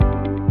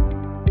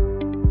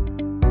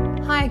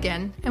Hi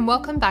again, and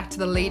welcome back to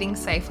the Leading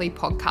Safely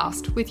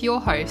podcast with your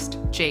host,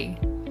 G.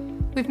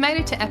 We've made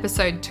it to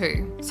episode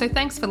 2, so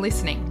thanks for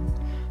listening.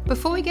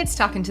 Before we get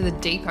stuck into the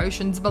deep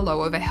oceans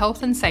below of a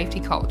health and safety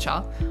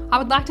culture, I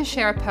would like to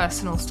share a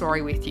personal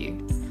story with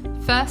you.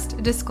 First,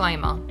 a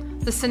disclaimer.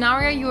 The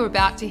scenario you're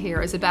about to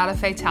hear is about a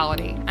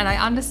fatality, and I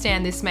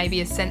understand this may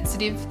be a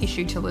sensitive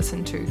issue to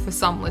listen to for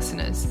some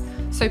listeners,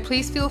 so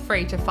please feel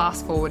free to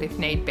fast forward if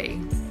need be.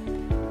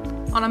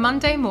 On a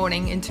Monday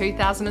morning in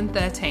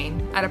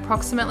 2013, at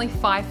approximately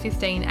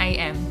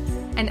 5:15am,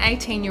 an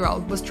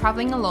 18-year-old was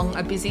travelling along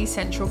a busy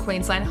central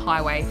Queensland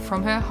highway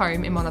from her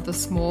home in one of the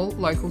small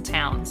local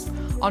towns,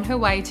 on her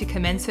way to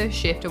commence her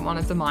shift at one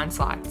of the mine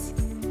sites.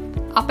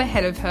 Up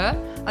ahead of her,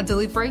 a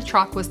delivery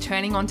truck was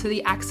turning onto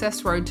the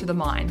access road to the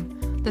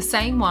mine, the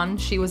same one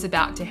she was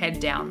about to head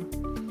down.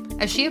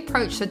 As she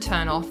approached the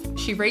turnoff,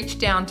 she reached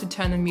down to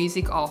turn the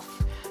music off,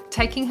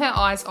 taking her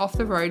eyes off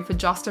the road for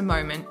just a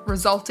moment,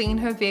 resulting in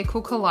her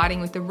vehicle colliding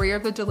with the rear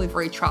of the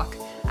delivery truck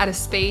at a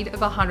speed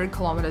of 100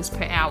 kilometres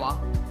per hour.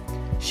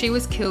 She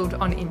was killed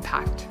on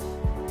impact.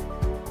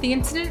 The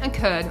incident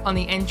occurred on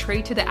the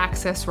entry to the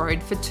access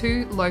road for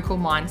 2 local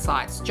mine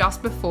sites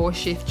just before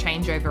shift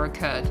changeover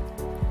occurred.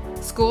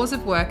 Scores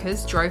of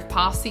workers drove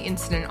past the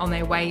incident on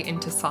their way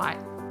into site.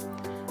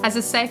 As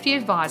a safety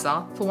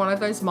advisor for one of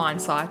those mine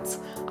sites,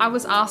 I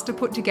was asked to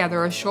put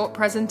together a short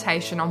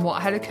presentation on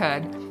what had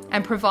occurred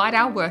and provide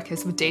our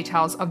workers with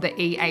details of the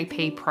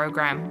EAP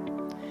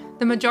program.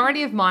 The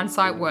majority of mine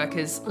site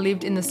workers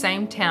lived in the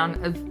same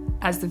town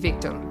as the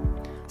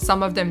victim.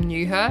 Some of them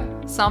knew her,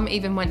 some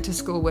even went to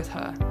school with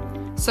her.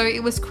 So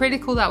it was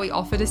critical that we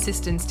offered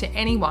assistance to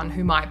anyone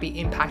who might be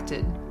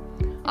impacted.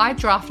 I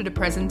drafted a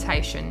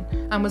presentation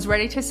and was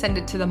ready to send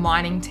it to the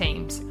mining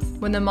teams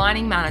when the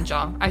mining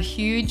manager, a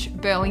huge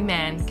burly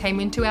man, came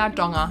into our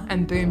donga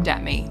and boomed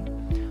at me.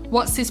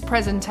 "What's this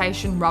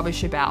presentation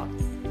rubbish about?"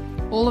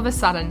 All of a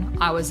sudden,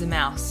 I was a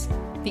mouse.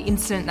 The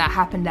incident that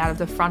happened out of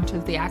the front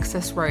of the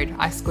access road,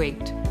 I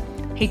squeaked.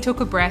 He took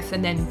a breath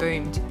and then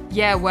boomed.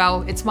 "Yeah,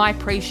 well, it's my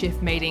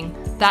pre-shift meeting.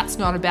 That's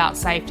not about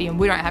safety and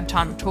we don't have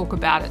time to talk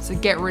about it, so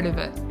get rid of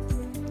it."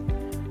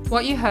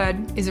 What you heard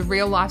is a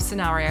real-life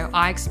scenario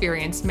I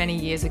experienced many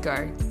years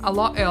ago, a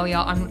lot earlier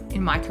on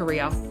in my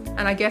career,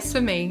 and I guess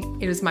for me,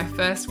 it was my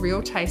first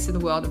real taste of the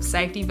world of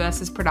safety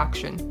versus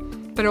production,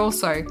 but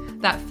also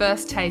that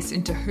first taste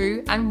into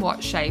who and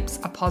what shapes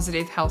a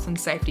positive health and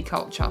safety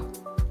culture.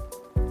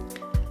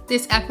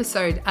 This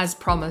episode, as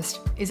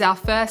promised, is our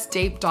first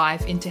deep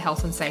dive into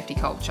health and safety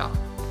culture.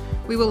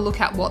 We will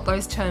look at what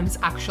those terms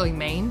actually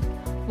mean,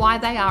 why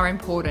they are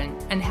important,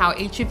 and how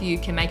each of you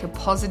can make a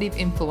positive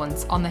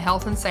influence on the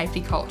health and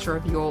safety culture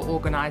of your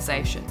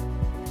organisation.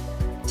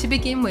 To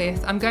begin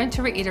with, I'm going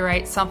to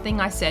reiterate something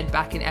I said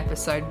back in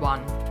episode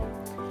 1.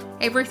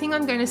 Everything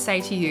I'm going to say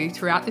to you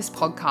throughout this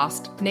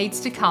podcast needs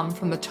to come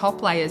from the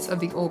top layers of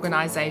the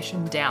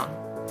organisation down.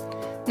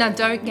 Now,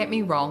 don't get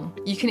me wrong,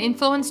 you can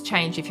influence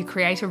change if you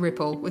create a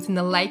ripple within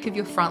the lake of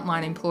your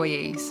frontline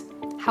employees.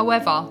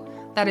 However,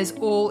 that is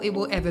all it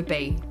will ever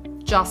be,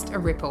 just a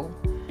ripple.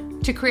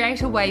 To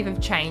create a wave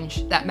of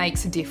change that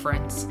makes a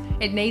difference,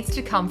 it needs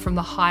to come from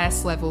the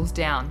highest levels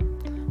down.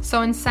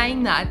 So in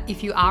saying that,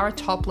 if you are a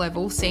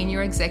top-level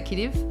senior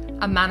executive,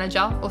 a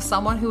manager, or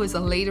someone who is a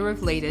leader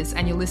of leaders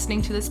and you're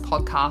listening to this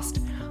podcast,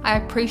 I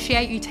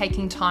appreciate you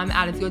taking time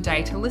out of your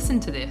day to listen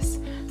to this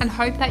and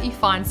hope that you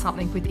find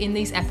something within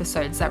these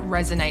episodes that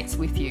resonates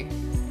with you.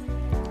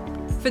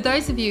 For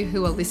those of you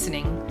who are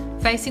listening,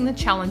 facing the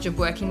challenge of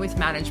working with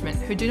management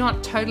who do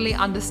not totally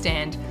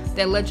understand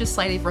their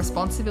legislative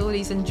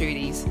responsibilities and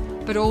duties,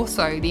 but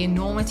also the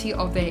enormity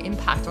of their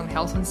impact on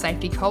health and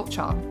safety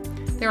culture,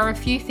 there are a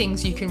few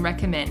things you can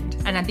recommend,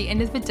 and at the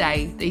end of the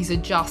day, these are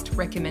just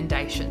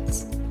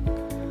recommendations.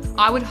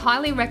 I would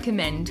highly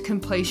recommend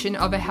completion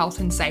of a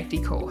health and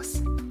safety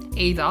course,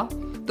 either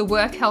the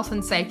Work Health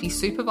and Safety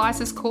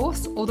Supervisors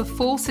course or the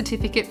full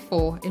Certificate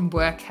 4 in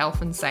Work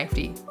Health and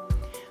Safety.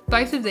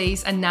 Both of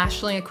these are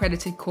nationally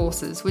accredited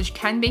courses which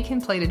can be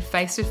completed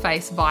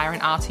face-to-face via an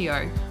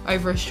RTO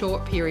over a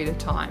short period of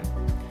time.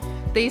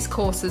 These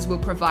courses will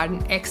provide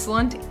an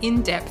excellent,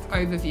 in-depth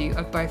overview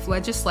of both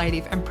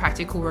legislative and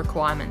practical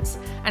requirements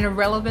and are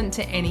relevant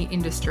to any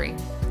industry.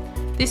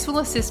 This will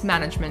assist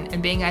management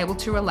in being able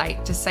to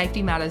relate to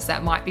safety matters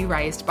that might be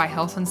raised by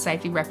health and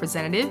safety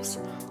representatives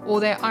or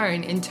their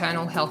own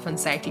internal health and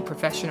safety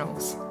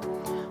professionals.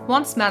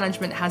 Once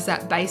management has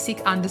that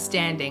basic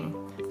understanding,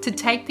 to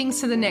take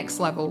things to the next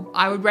level,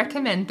 I would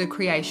recommend the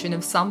creation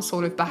of some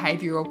sort of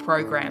behavioural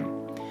program.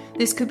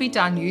 This could be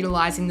done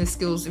utilising the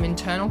skills of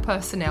internal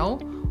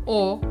personnel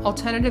or,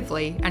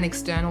 alternatively, an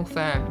external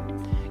firm.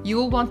 You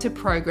will want a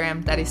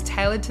program that is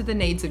tailored to the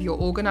needs of your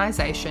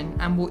organisation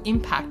and will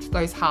impact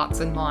those hearts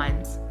and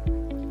minds.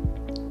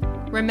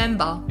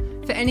 Remember,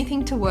 for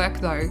anything to work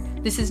though,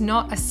 this is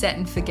not a set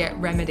and forget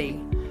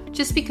remedy.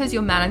 Just because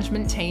your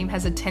management team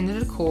has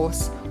attended a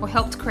course or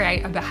helped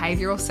create a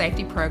behavioural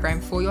safety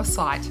program for your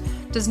site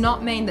does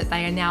not mean that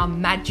they are now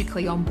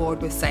magically on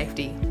board with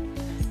safety.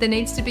 There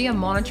needs to be a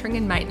monitoring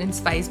and maintenance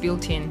phase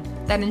built in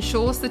that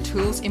ensures the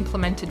tools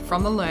implemented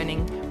from the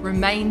learning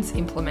remains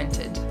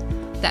implemented,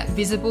 that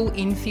visible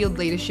in-field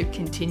leadership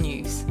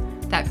continues,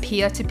 that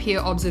peer-to-peer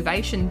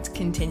observations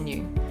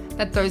continue,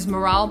 that those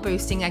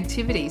morale-boosting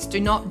activities do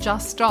not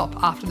just stop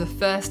after the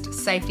first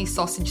safety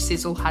sausage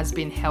sizzle has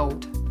been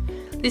held.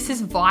 This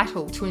is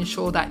vital to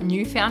ensure that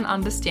newfound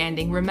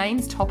understanding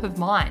remains top of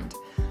mind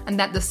and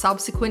that the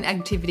subsequent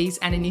activities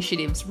and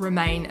initiatives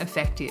remain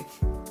effective.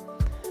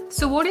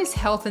 So what is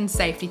health and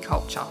safety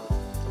culture?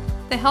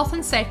 The health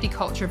and safety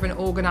culture of an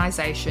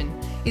organisation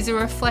is a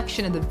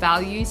reflection of the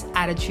values,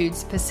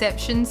 attitudes,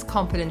 perceptions,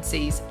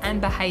 competencies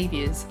and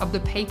behaviours of the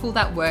people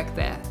that work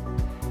there.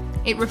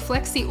 It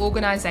reflects the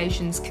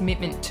organisation's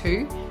commitment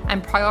to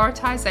and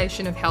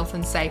prioritisation of health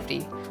and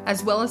safety,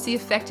 as well as the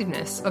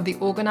effectiveness of the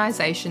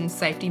organisation's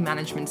safety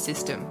management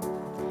system.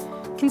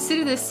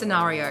 Consider this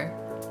scenario.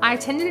 I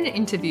attended an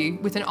interview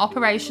with an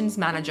operations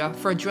manager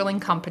for a drilling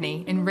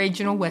company in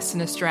regional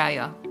Western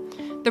Australia.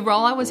 The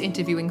role I was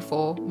interviewing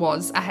for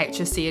was a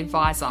HSE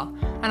advisor,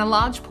 and a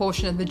large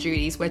portion of the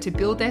duties were to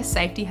build their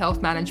safety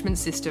health management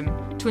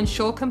system to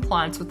ensure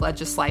compliance with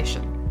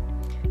legislation.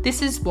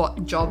 This is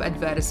what job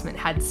advertisement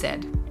had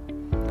said.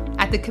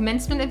 At the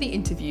commencement of the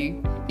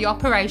interview, the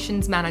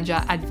operations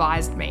manager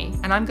advised me,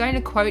 and I'm going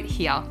to quote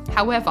here,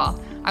 however,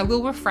 I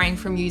will refrain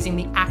from using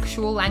the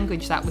actual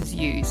language that was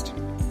used.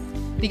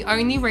 The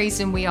only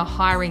reason we are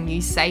hiring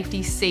you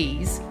safety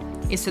Cs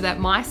is so that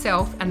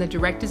myself and the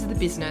directors of the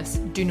business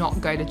do not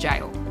go to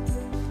jail.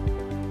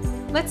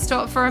 Let's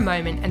stop for a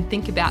moment and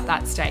think about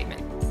that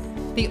statement.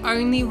 The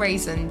only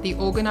reason the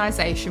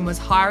organisation was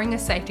hiring a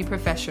safety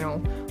professional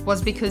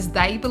was because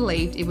they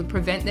believed it would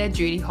prevent their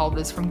duty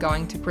holders from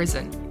going to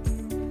prison.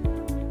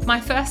 My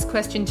first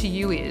question to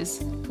you is,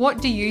 what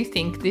do you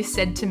think this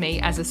said to me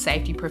as a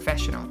safety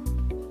professional?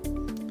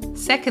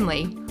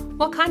 Secondly,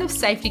 what kind of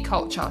safety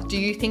culture do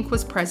you think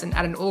was present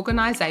at an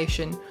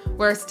organisation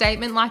where a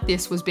statement like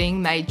this was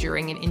being made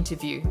during an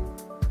interview?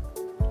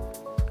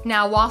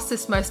 Now, whilst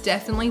this most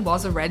definitely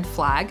was a red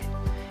flag,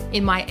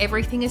 in my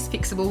everything is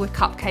fixable with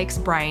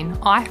cupcakes brain,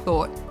 I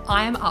thought,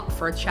 I am up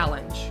for a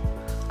challenge.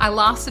 I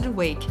lasted a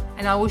week,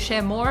 and I will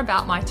share more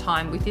about my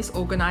time with this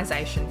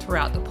organisation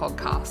throughout the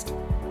podcast.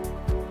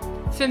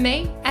 For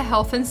me, a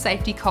health and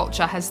safety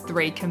culture has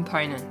 3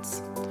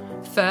 components.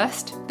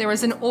 First, there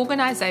is an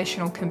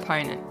organisational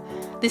component.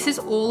 This is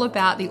all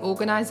about the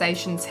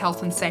organisation's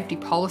health and safety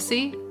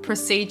policy,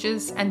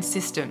 procedures and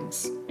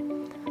systems.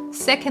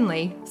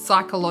 Secondly,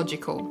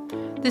 psychological.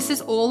 This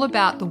is all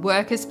about the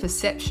workers'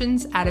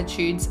 perceptions,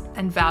 attitudes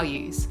and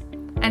values.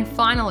 And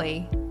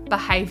finally,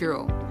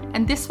 behavioural.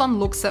 And this one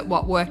looks at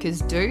what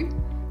workers do,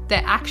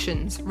 their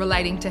actions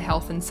relating to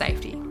health and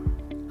safety.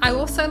 I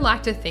also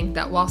like to think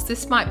that whilst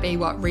this might be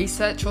what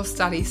research or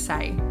studies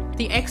say,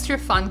 the extra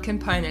fun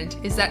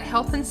component is that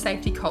health and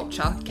safety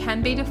culture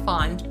can be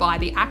defined by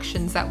the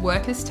actions that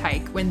workers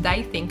take when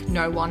they think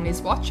no one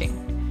is watching.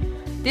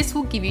 This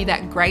will give you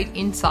that great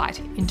insight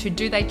into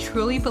do they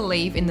truly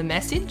believe in the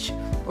message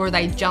or are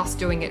they just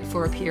doing it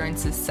for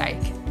appearance's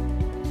sake.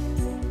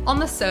 On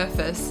the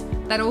surface,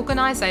 that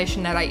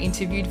organisation that I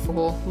interviewed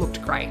for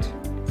looked great.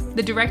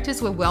 The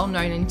directors were well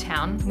known in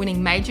town,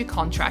 winning major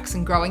contracts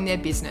and growing their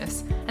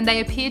business, and they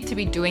appeared to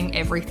be doing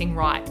everything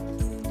right.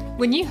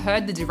 When you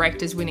heard the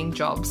directors winning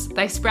jobs,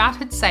 they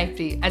sprouted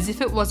safety as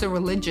if it was a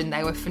religion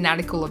they were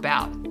fanatical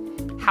about.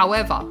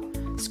 However,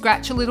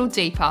 scratch a little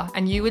deeper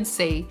and you would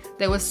see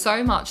there was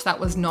so much that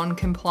was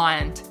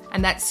non-compliant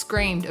and that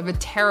screamed of a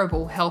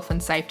terrible health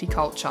and safety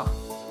culture.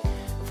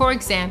 For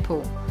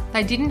example,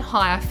 they didn't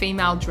hire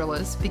female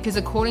drillers because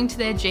according to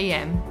their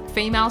GM,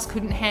 females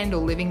couldn't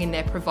handle living in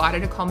their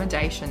provided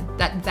accommodation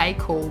that they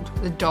called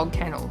the dog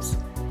kennels.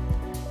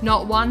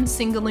 Not one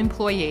single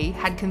employee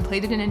had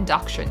completed an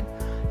induction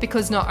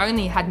because not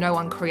only had no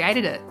one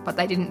created it, but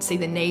they didn't see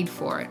the need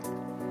for it.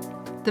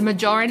 The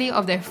majority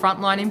of their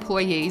frontline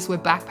employees were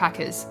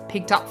backpackers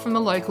picked up from a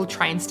local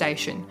train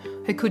station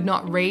who could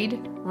not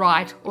read,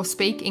 write or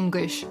speak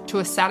English to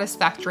a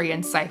satisfactory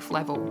and safe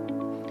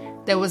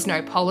level. There was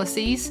no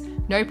policies,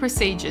 no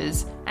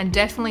procedures, and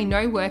definitely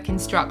no work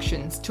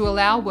instructions to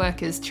allow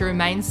workers to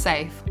remain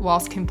safe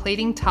whilst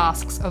completing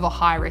tasks of a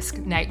high-risk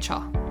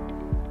nature.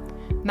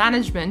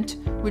 Management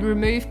would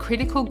remove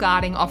critical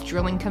guarding off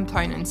drilling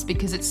components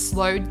because it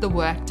slowed the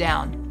work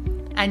down.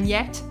 And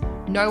yet,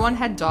 no one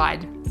had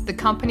died, the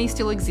company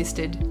still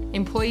existed,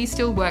 employees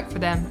still worked for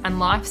them, and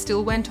life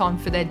still went on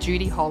for their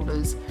duty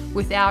holders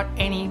without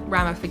any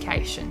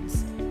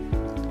ramifications.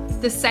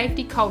 The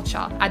safety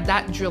culture at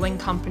that drilling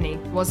company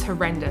was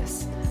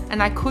horrendous,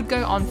 and I could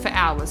go on for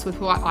hours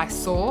with what I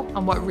saw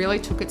and what really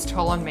took its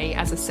toll on me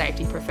as a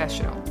safety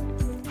professional.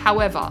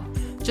 However,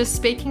 just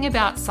speaking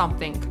about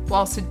something,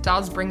 whilst it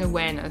does bring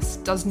awareness,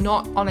 does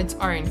not on its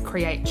own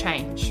create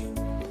change.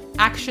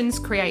 Actions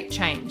create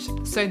change,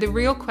 so the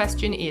real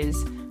question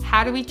is,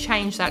 how do we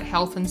change that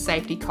health and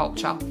safety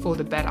culture for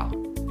the better?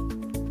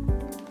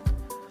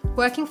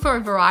 Working for a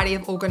variety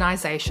of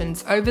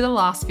organisations over the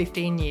last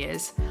 15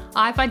 years,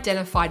 I've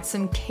identified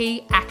some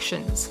key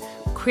actions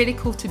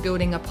critical to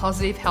building a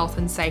positive health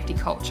and safety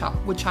culture,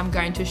 which I'm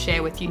going to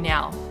share with you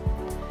now.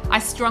 I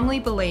strongly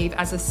believe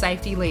as a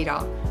safety leader,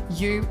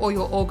 you or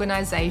your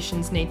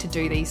organisations need to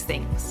do these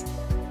things.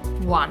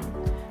 1.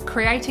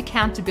 Create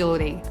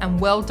accountability and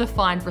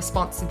well-defined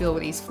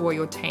responsibilities for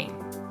your team.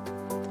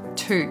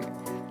 2.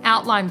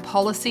 Outline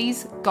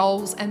policies,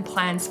 goals and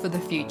plans for the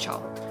future.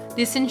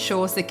 This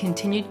ensures the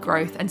continued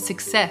growth and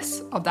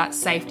success of that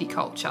safety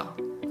culture.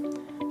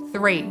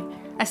 3.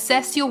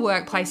 Assess your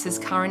workplace's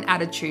current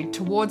attitude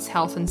towards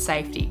health and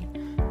safety.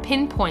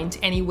 Pinpoint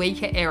any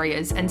weaker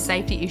areas and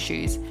safety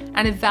issues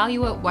and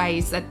evaluate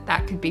ways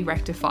that could be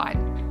rectified.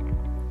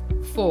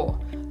 4.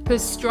 Put a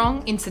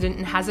strong incident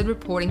and hazard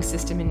reporting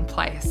system in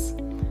place.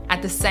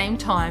 At the same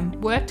time,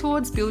 work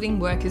towards building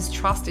workers'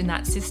 trust in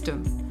that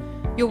system.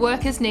 Your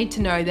workers need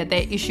to know that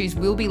their issues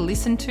will be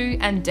listened to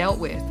and dealt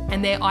with,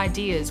 and their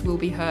ideas will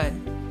be heard.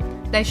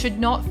 They should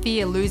not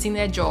fear losing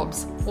their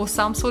jobs or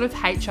some sort of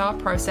HR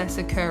process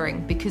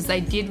occurring because they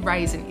did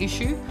raise an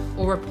issue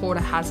or report a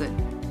hazard.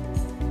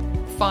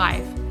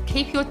 5.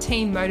 Keep your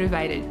team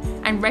motivated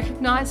and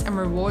recognise and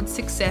reward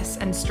success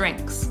and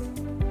strengths.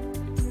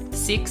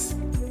 6.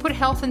 Put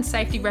health and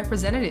safety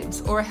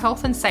representatives or a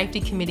health and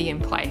safety committee in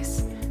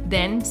place.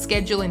 Then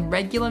schedule in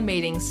regular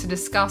meetings to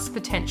discuss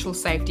potential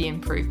safety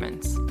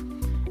improvements.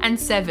 And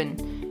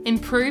 7.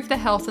 Improve the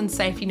health and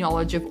safety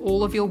knowledge of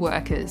all of your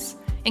workers.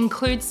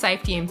 Include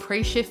safety in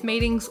pre-shift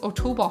meetings or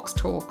toolbox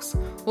talks,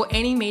 or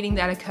any meeting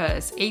that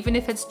occurs, even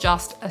if it's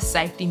just a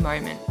safety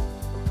moment.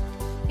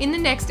 In the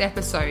next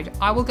episode,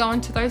 I will go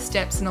into those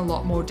steps in a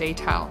lot more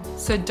detail,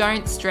 so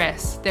don't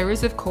stress, there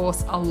is of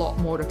course a lot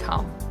more to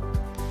come.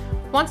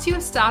 Once you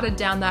have started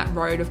down that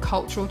road of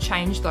cultural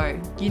change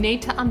though, you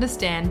need to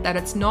understand that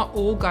it's not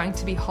all going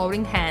to be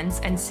holding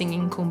hands and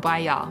singing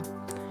Kumbaya.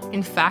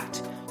 In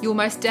fact, you'll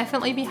most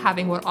definitely be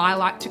having what I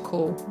like to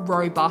call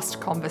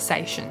robust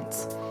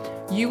conversations.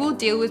 You will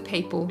deal with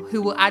people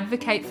who will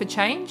advocate for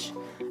change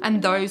and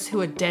those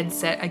who are dead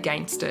set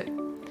against it.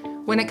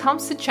 When it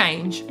comes to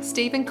change,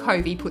 Stephen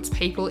Covey puts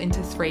people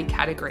into 3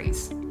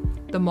 categories: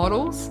 the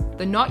models,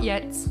 the not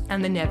yets,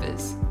 and the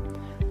nevers.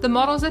 The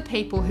models are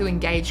people who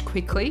engage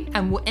quickly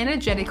and will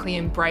energetically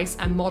embrace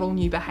and model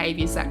new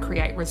behaviours that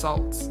create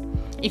results.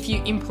 If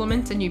you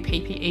implement a new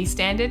PPE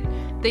standard,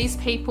 these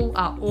people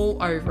are all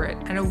over it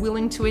and are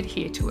willing to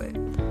adhere to it.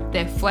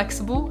 They're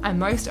flexible and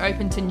most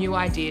open to new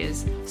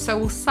ideas, so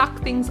will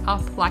suck things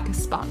up like a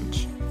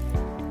sponge.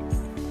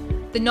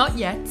 The not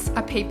yets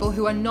are people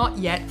who are not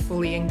yet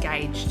fully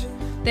engaged.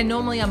 They're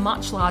normally a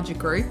much larger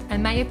group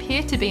and may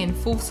appear to be in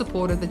full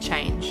support of the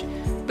change,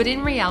 but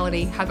in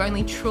reality have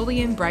only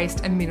truly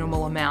embraced a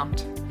minimal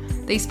amount.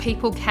 These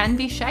people can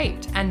be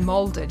shaped and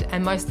moulded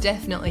and most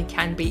definitely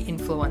can be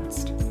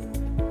influenced.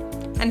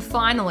 And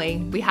finally,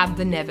 we have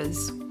the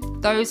nevers,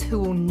 those who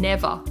will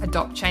never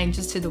adopt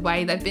changes to the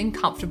way they've been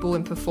comfortable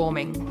in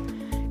performing.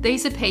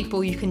 These are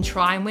people you can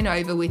try and win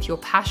over with your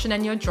passion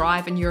and your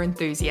drive and your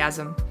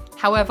enthusiasm.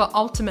 However,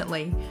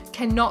 ultimately,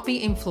 cannot be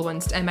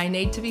influenced and may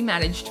need to be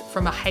managed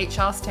from a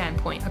HR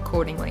standpoint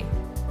accordingly.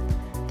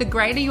 The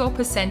greater your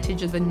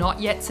percentage of the not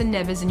yets and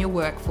nevers in your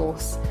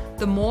workforce,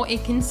 the more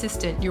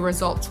inconsistent your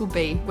results will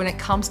be when it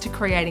comes to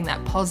creating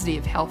that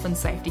positive health and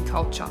safety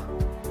culture.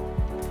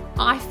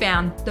 I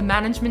found the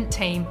management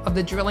team of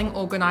the drilling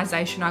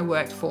organisation I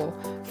worked for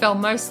fell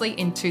mostly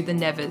into the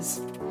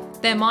nevers.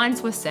 Their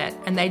minds were set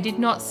and they did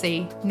not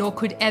see, nor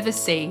could ever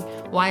see,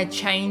 why a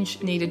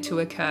change needed to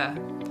occur.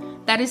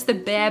 That is the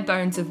bare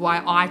bones of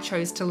why I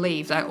chose to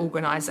leave that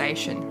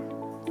organisation.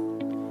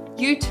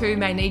 You too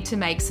may need to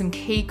make some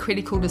key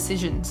critical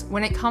decisions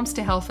when it comes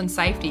to health and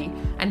safety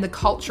and the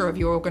culture of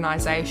your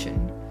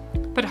organisation.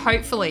 But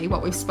hopefully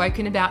what we've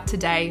spoken about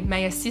today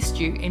may assist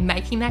you in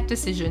making that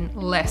decision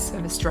less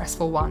of a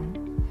stressful one.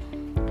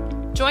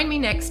 Join me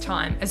next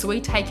time as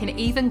we take an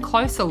even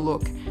closer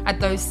look at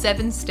those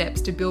 7 steps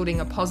to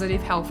building a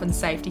positive health and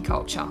safety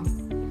culture.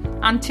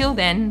 Until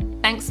then,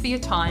 thanks for your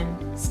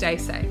time, stay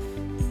safe.